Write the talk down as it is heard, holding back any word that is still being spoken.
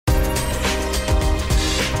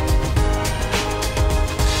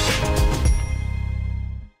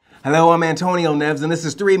Hello, I'm Antonio Neves, and this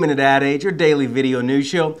is 3-Minute Ad Age, your daily video news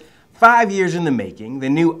show. 5 years in the making, the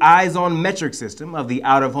new eyes-on metric system of the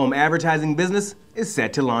out-of-home advertising business is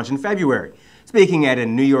set to launch in February. Speaking at a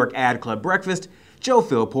New York Ad Club breakfast, Joe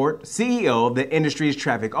Philport, CEO of the industry's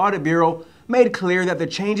Traffic Audit Bureau, made clear that the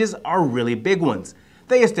changes are really big ones.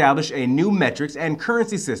 They establish a new metrics and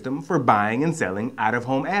currency system for buying and selling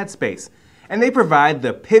out-of-home ad space. And they provide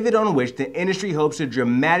the pivot on which the industry hopes to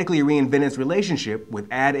dramatically reinvent its relationship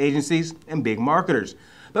with ad agencies and big marketers.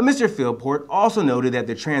 But Mr. Philport also noted that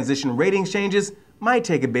the transition ratings changes might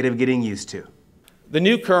take a bit of getting used to. The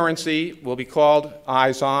new currency will be called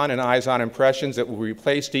Eyes-On and Eyes-On Impressions. It will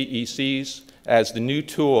replace DECs as the new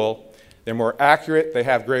tool. They're more accurate, they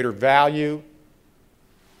have greater value.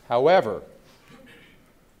 However,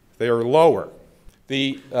 they are lower.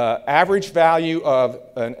 The average value of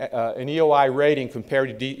an EOI rating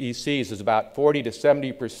compared to DECs is about 40 to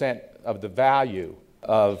 70% of the value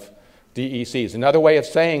of DECs. Another way of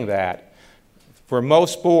saying that, for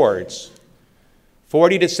most boards,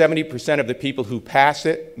 40 to 70% of the people who pass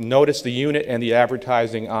it notice the unit and the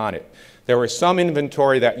advertising on it. There is some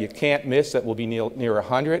inventory that you can't miss that will be near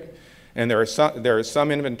 100. And there is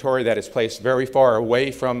some inventory that is placed very far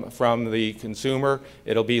away from the consumer.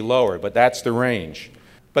 It'll be lower, but that's the range.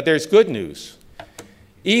 But there's good news.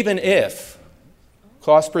 Even if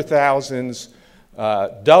cost per thousands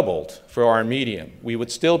doubled for our medium, we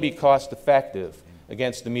would still be cost effective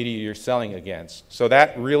against the media you're selling against. So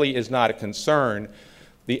that really is not a concern.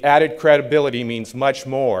 The added credibility means much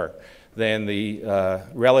more than the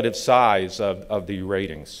relative size of the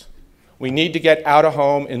ratings. We need to get out of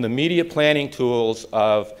home in the media planning tools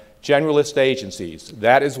of generalist agencies.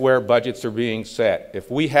 That is where budgets are being set.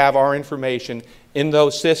 If we have our information in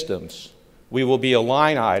those systems, we will be a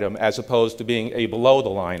line item as opposed to being a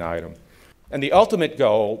below-the-line item. And the ultimate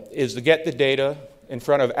goal is to get the data in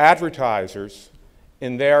front of advertisers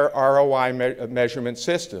in their ROI measurement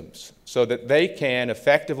systems so that they can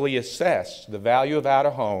effectively assess the value of out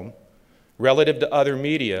of home relative to other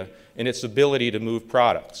media in its ability to move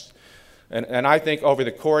products. And I think over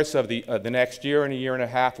the course of the next year and a year and a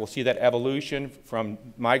half, we'll see that evolution from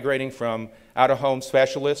migrating from out-of-home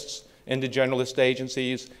specialists into generalist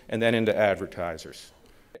agencies and then into advertisers.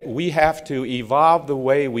 We have to evolve the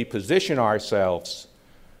way we position ourselves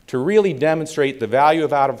to really demonstrate the value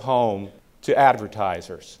of out-of-home to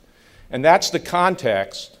advertisers. And that's the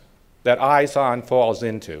context that Eyes-On falls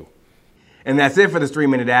into. And that's it for this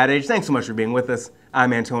 3-Minute Ad Age. Thanks so much for being with us.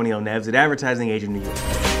 I'm Antonio Neves at Advertising Agent New York.